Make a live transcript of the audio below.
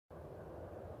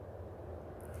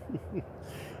You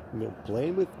gonna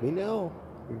play with me now?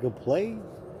 You gonna play?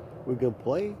 We gonna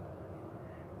play?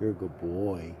 You're a good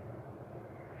boy.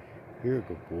 You're a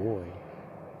good boy.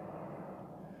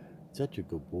 Such a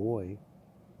good boy.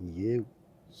 You,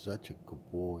 such a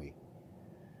good boy.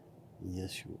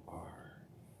 Yes, you are.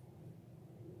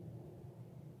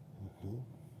 Hmm.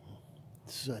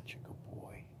 Such a good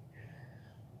boy.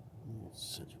 You're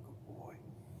such a good boy.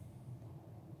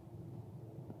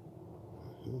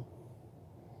 Hmm.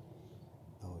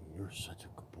 Oh, you're such a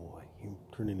good boy. You're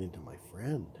turning into my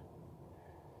friend.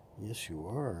 Yes, you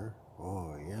are.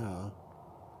 Oh, yeah.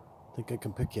 Think I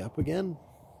can pick you up again?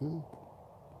 Hmm?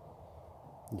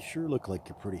 You sure look like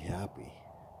you're pretty happy.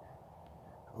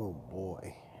 Oh,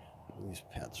 boy. These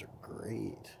pets are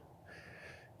great.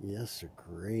 Yes, they're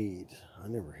great. I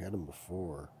never had them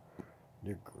before.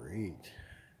 They're great.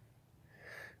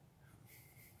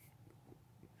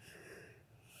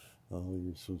 Oh,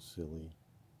 you're so silly.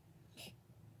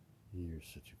 You're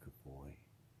such a good boy.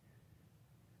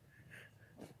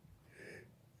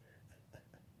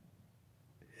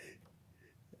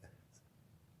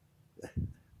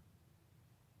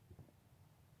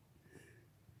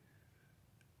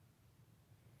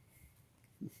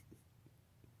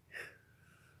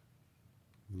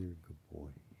 You're a good boy.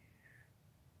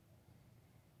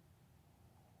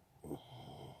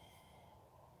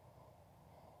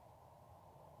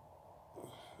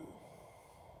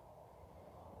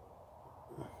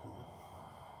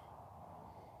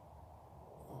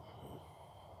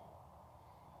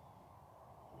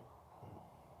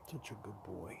 Such a good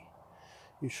boy.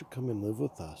 You should come and live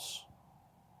with us.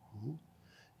 Hmm?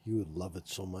 You would love it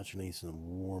so much, nice and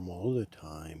warm all the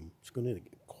time. It's going to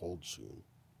get cold soon.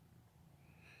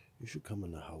 You should come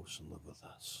in the house and live with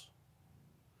us.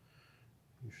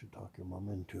 You should talk your mom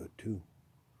into it too.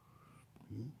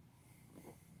 Hmm?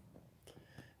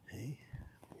 Hey,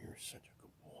 you're such a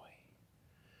good boy.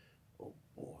 Oh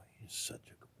boy, you're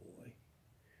such a good boy.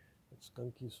 That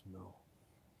skunky smell.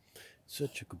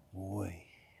 Such a good boy.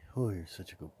 Oh, you're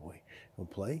such a good boy. You want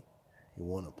to play? You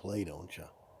want to play, don't you?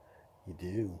 You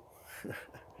do.